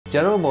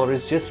General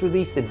Motors just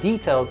released the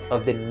details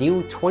of the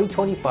new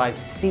 2025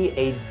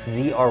 C8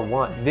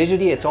 ZR1.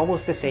 Visually, it's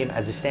almost the same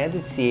as the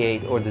standard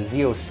C8 or the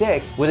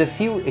Z06 with a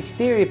few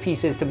exterior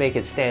pieces to make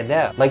it stand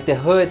out, like the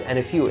hood and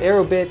a few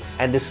aero bits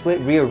and the split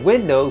rear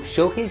window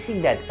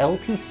showcasing that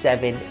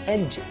LT7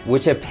 engine,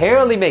 which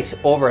apparently makes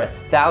over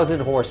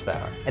 1,000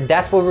 horsepower. And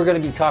that's what we're going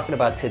to be talking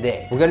about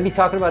today. We're going to be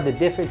talking about the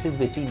differences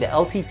between the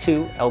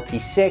LT2,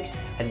 LT6,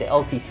 and the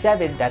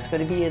LT7 that's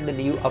going to be in the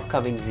new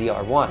upcoming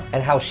ZR1,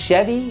 and how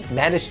Chevy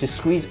managed to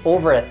squeeze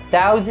over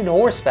 1,000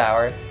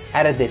 horsepower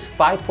out of this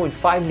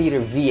 5.5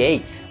 liter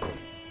V8.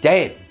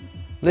 Damn,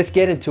 let's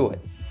get into it.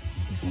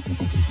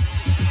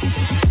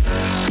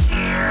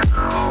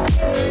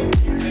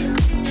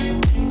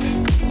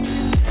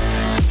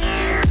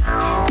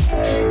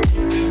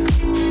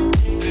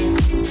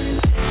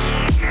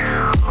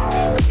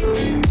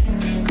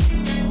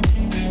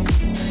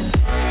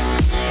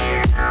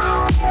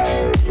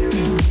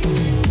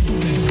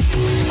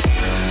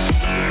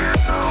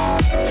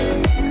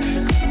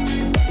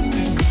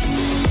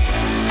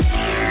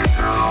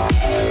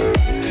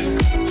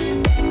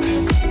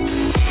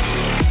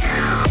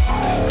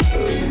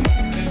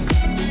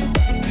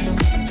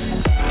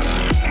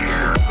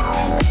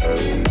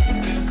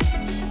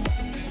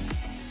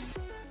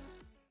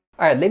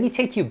 Alright, let me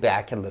take you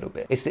back a little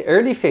bit. It's the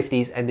early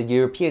 50s and the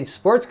European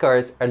sports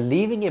cars are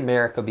leaving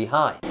America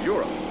behind.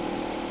 Europe,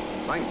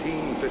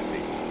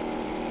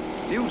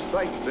 1950. New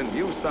sights and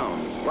new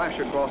sounds flash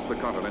across the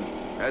continent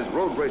as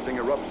road racing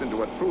erupts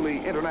into a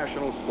truly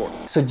international sport.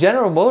 So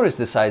General Motors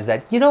decides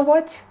that, you know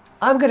what?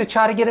 I'm gonna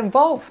try to get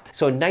involved.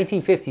 So in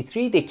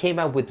 1953, they came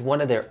out with one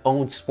of their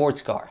own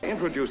sports car.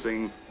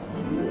 Introducing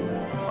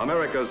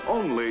America's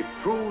only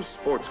true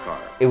sports car.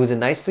 It was a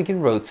nice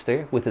looking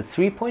roadster with a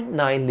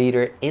 3.9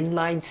 liter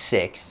inline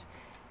six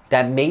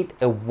that made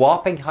a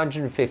whopping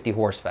 150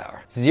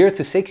 horsepower. 0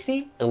 to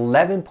 60,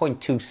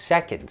 11.2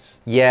 seconds.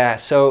 Yeah,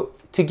 so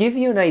to give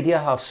you an idea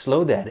how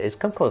slow that is,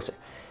 come closer.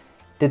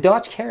 The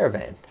Dodge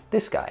Caravan,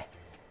 this guy,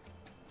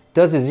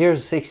 does a 0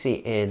 to 60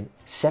 in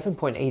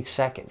 7.8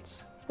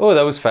 seconds. Oh,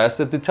 that was fast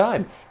at the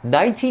time.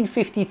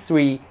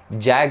 1953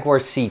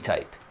 Jaguar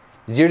C-Type,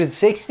 0 to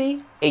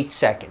 60, 8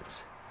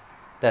 seconds.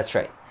 That's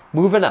right.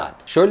 Moving on.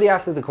 Shortly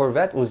after the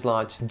Corvette was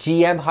launched,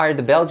 GM hired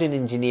a Belgian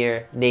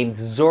engineer named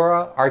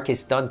Zora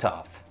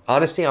Arquis-Duntov.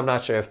 Honestly, I'm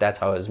not sure if that's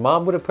how his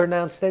mom would have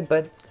pronounced it,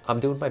 but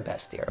I'm doing my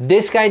best here.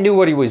 This guy knew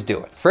what he was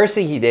doing. First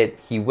thing he did,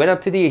 he went up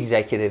to the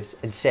executives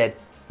and said,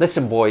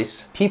 listen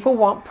boys, people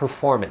want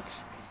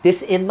performance.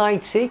 This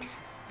inline six,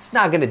 it's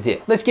not gonna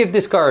do. Let's give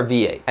this car a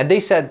V8. And they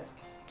said,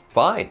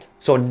 fine.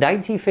 So in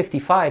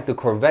 1955, the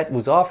Corvette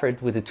was offered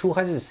with a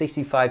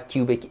 265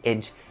 cubic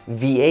inch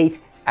V8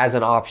 as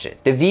an option.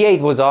 The V8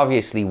 was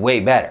obviously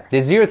way better. The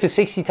 0 to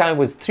 60 time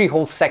was 3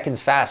 whole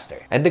seconds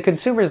faster, and the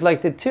consumers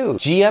liked it too.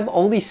 GM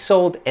only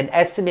sold an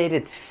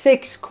estimated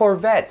 6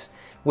 Corvettes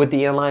with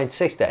the inline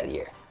 6 that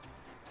year.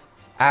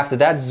 After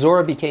that,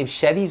 Zora became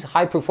Chevy's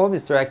high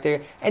performance director,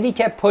 and he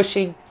kept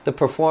pushing the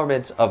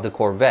performance of the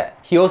Corvette.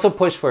 He also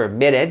pushed for a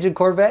mid-engine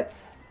Corvette,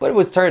 but it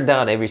was turned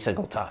down every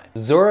single time.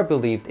 Zora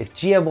believed if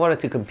GM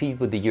wanted to compete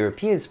with the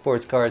European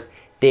sports cars,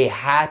 they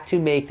had to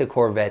make the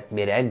Corvette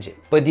mid-engine.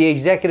 But the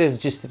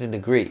executives just didn't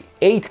agree.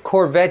 8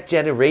 Corvette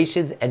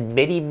generations and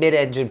many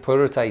mid-engine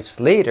prototypes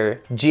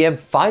later, GM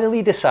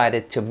finally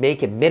decided to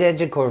make a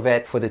mid-engine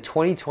Corvette for the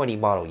 2020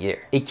 model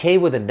year. It came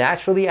with a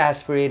naturally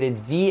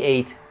aspirated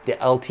V8, the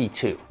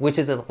LT2, which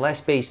is an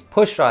LS-based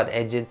pushrod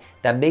engine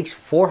that makes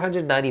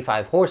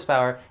 495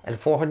 horsepower and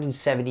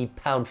 470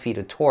 pound-feet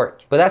of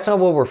torque. But that's not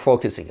what we're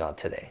focusing on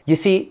today. You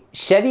see,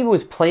 Chevy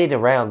was playing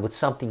around with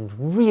something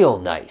real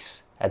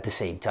nice at the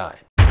same time.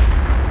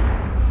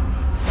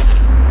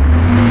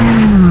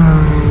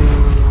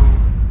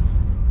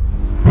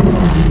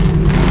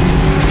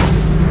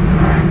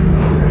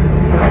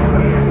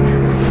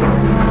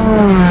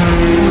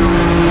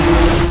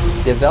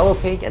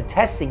 Developing and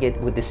testing it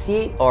with the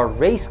C8R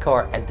race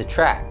car at the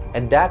track.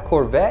 And that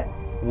Corvette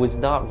was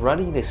not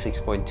running the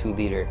 6.2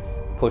 liter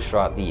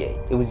pushrod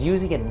V8. It was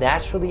using a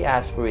naturally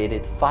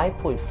aspirated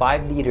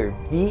 5.5 liter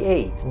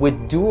V8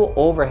 with dual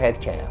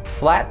overhead cam,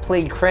 flat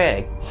plane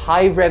crank,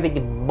 high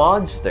revving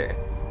monster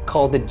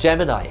called the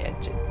Gemini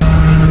engine.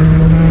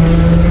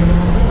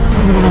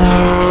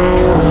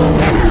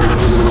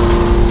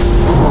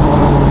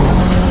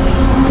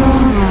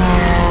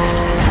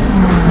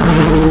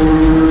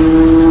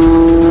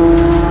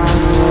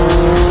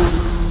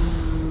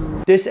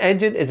 This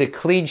engine is a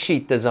clean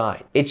sheet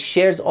design. It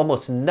shares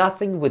almost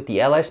nothing with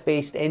the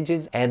LS-based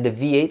engines and the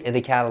V8 in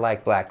the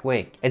Cadillac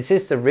Blackwing. And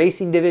since the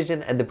racing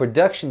division and the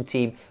production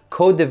team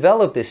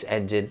co-developed this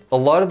engine, a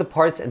lot of the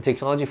parts and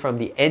technology from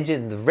the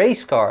engine in the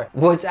race car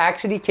was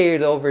actually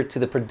carried over to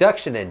the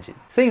production engine.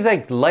 Things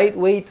like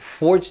lightweight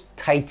forged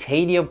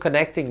titanium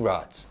connecting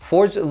rods,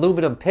 forged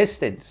aluminum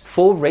pistons,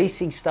 full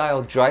racing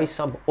style dry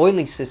sump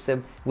oiling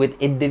system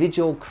with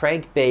individual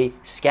crank bay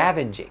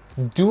scavenging,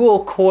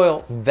 dual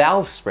coil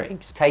valve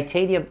springs,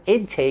 titanium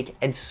intake,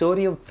 and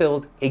sodium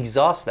filled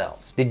exhaust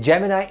valves. The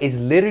Gemini is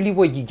literally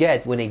what you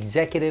get when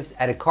executives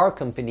at a car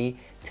company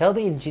tell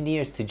the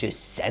engineers to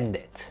just send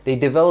it. They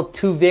developed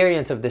two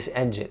variants of this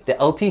engine. The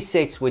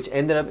LT6, which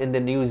ended up in the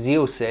new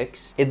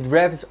Z06, it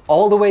revs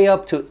all the way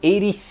up to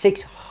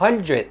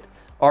 8,600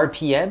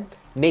 RPM,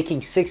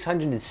 making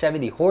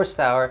 670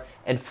 horsepower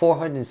and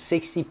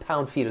 460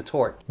 pound-feet of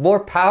torque. More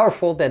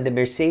powerful than the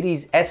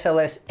Mercedes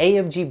SLS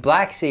AMG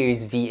Black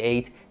Series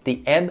V8,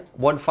 the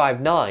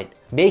M159,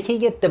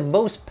 making it the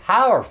most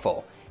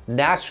powerful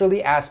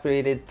naturally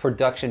aspirated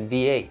production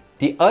V8.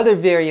 The other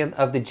variant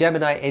of the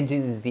Gemini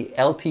engine is the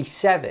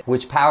LT7,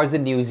 which powers the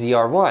new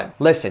ZR1.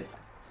 Listen,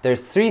 there are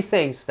three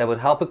things that would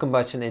help a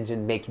combustion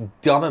engine make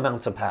dumb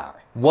amounts of power.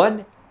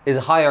 One is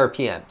high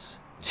RPMs.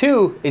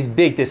 Two is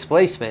big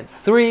displacement.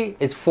 Three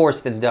is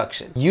forced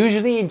induction.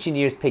 Usually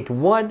engineers pick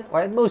one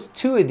or at most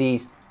two of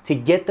these to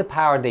get the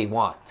power they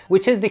want,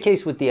 which is the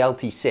case with the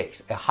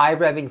LT6, a high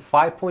revving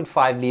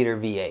 5.5 liter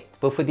V8.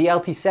 But for the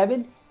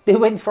LT7, they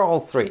went for all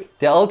three.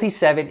 The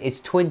LT7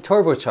 is twin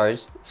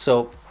turbocharged,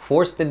 so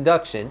forced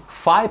induction,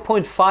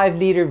 5.5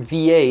 liter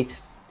V8,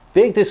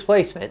 big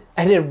displacement,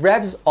 and it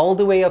revs all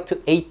the way up to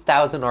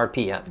 8,000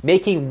 RPM,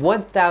 making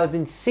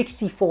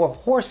 1,064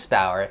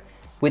 horsepower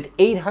with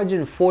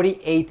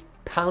 848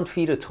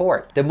 pound-feet of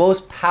torque. The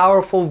most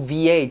powerful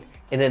V8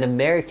 in an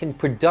American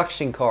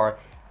production car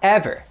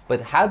ever.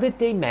 But how did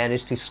they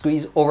manage to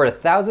squeeze over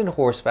 1,000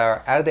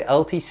 horsepower out of the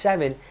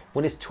LT7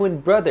 when its twin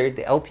brother,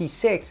 the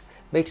LT6,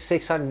 makes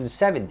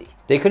 670?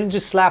 They couldn't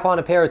just slap on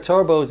a pair of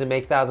turbos and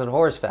make 1,000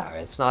 horsepower.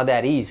 It's not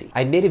that easy.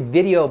 I made a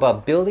video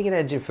about building an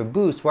engine for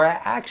boost where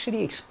I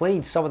actually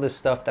explained some of the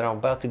stuff that I'm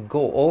about to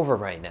go over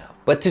right now.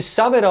 But to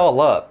sum it all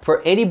up,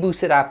 for any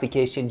boosted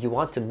application, you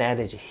want to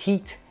manage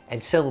heat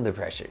and cylinder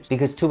pressures,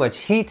 because too much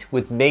heat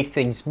would make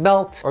things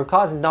melt or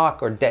cause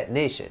knock or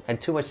detonation,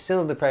 and too much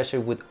cylinder pressure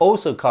would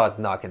also cause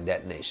knock and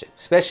detonation,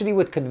 especially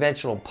with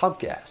conventional pump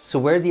gas. So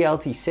where the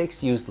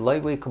LT6 used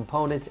lightweight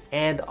components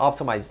and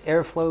optimized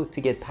airflow to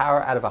get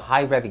power out of a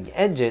high revving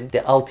engine, the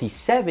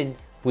LT7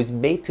 was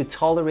made to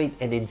tolerate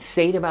an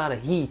insane amount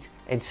of heat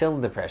and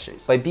cylinder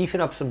pressures by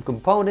beefing up some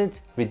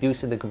components,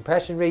 reducing the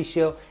compression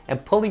ratio,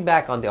 and pulling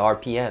back on the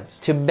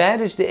RPMs. To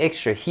manage the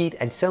extra heat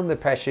and cylinder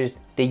pressures,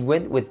 they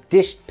went with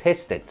dished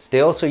pistons. They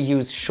also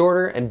used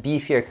shorter and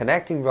beefier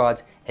connecting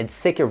rods and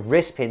thicker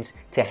wrist pins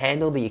to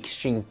handle the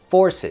extreme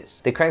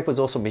forces. The crank was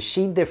also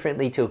machined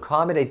differently to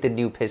accommodate the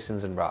new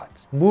pistons and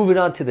rods. Moving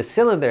on to the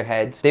cylinder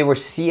heads, they were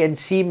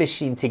CNC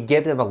machined to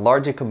give them a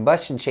larger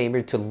combustion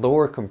chamber to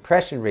lower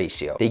compression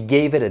ratio. They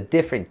gave it a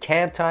different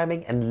cam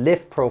timing and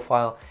lift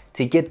profile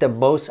to get the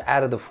most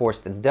out of the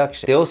forced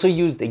induction. They also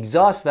used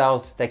exhaust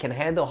valves that can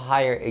handle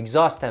higher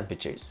exhaust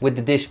temperatures. With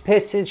the dish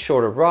pistons,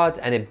 shorter rods,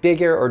 and a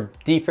bigger or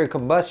deeper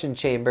combustion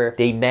chamber,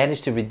 they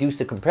managed to reduce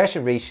the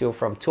compression ratio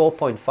from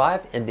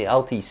 12.5 in the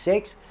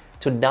LT6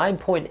 to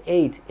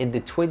 9.8 in the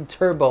twin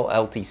turbo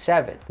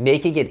LT7,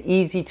 making it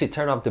easy to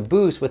turn up the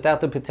boost without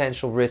the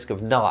potential risk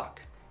of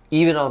knock,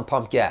 even on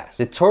pump gas.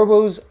 The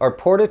turbos are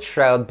ported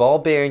shroud ball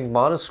bearing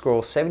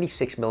monoscroll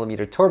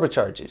 76mm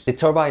turbochargers. The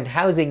turbine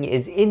housing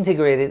is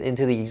integrated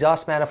into the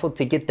exhaust manifold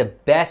to get the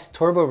best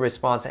turbo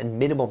response and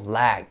minimum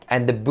lag.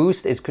 And the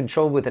boost is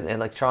controlled with an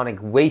electronic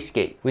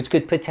wastegate, which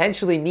could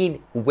potentially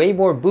mean way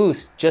more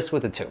boost just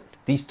with a tune.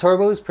 These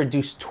turbos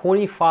produce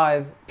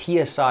 25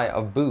 psi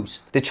of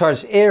boost. The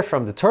charged air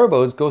from the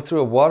turbos go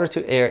through a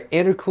water-to-air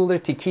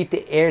intercooler to keep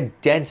the air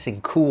dense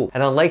and cool.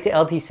 And unlike the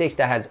LT6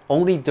 that has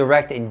only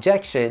direct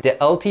injection, the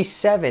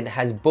LT7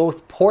 has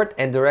both port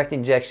and direct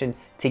injection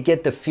to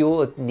get the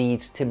fuel it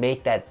needs to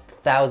make that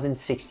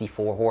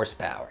 1,064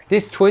 horsepower.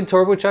 This twin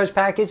turbocharged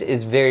package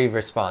is very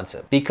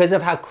responsive. Because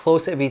of how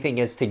close everything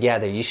is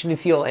together, you shouldn't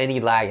feel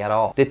any lag at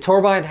all. The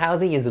turbine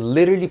housing is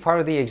literally part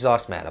of the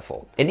exhaust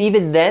manifold. And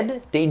even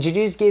then, the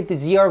engineers gave the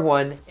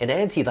ZR1 an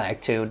anti-lag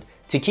tune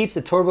to keep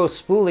the turbo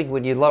spooling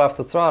when you let off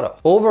the throttle.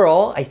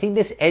 Overall, I think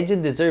this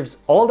engine deserves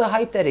all the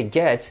hype that it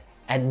gets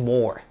and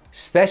more,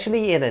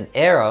 especially in an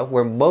era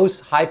where most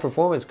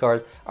high-performance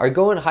cars are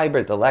going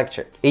hybrid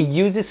electric. It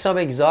uses some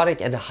exotic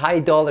and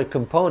high-dollar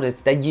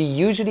components that you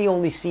usually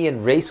only see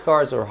in race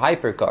cars or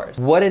hypercars.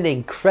 What an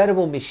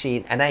incredible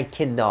machine, and I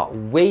cannot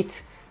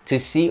wait to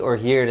see or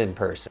hear it in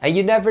person. And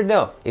you never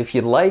know, if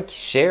you like,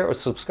 share, or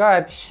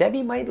subscribe,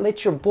 Chevy might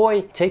let your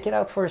boy take it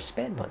out for a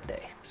spin one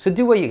day. So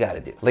do what you gotta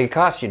do. Like, it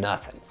costs you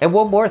nothing. And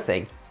one more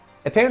thing,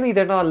 apparently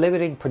they're not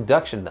limiting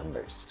production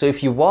numbers. So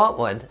if you want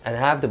one and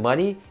have the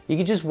money, you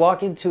can just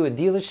walk into a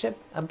dealership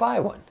and buy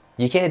one.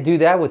 You can't do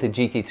that with a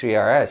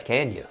GT3 RS,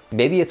 can you?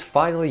 Maybe it's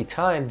finally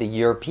time the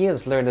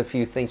Europeans learned a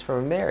few things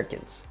from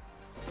Americans.